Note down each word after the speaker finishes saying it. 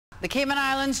The Cayman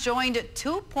Islands joined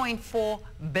 2.4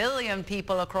 billion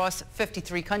people across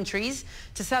 53 countries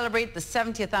to celebrate the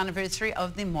 70th anniversary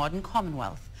of the modern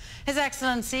Commonwealth. His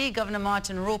Excellency Governor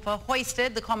Martyn Roper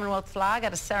hoisted the Commonwealth flag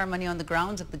at a ceremony on the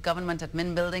grounds of the Government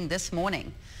Admin building this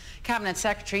morning. Cabinet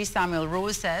Secretary Samuel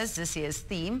Rose says this year's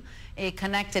theme, a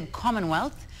Connected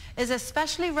Commonwealth, is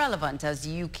especially relevant as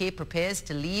the UK prepares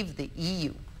to leave the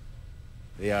EU.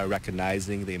 They are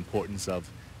recognizing the importance of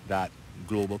that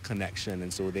global connection,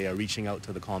 and so they are reaching out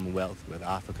to the Commonwealth with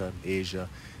Africa, Asia,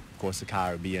 of course the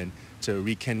Caribbean, to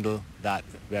rekindle that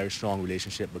very strong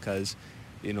relationship because,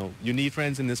 you know, you need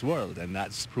friends in this world, and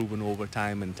that's proven over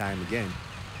time and time again.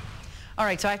 All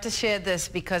right, so I have to share this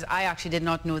because I actually did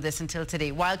not know this until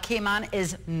today. While Cayman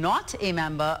is not a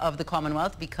member of the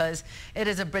Commonwealth because it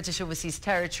is a British overseas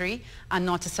territory and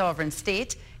not a sovereign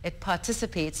state, it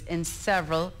participates in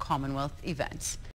several Commonwealth events.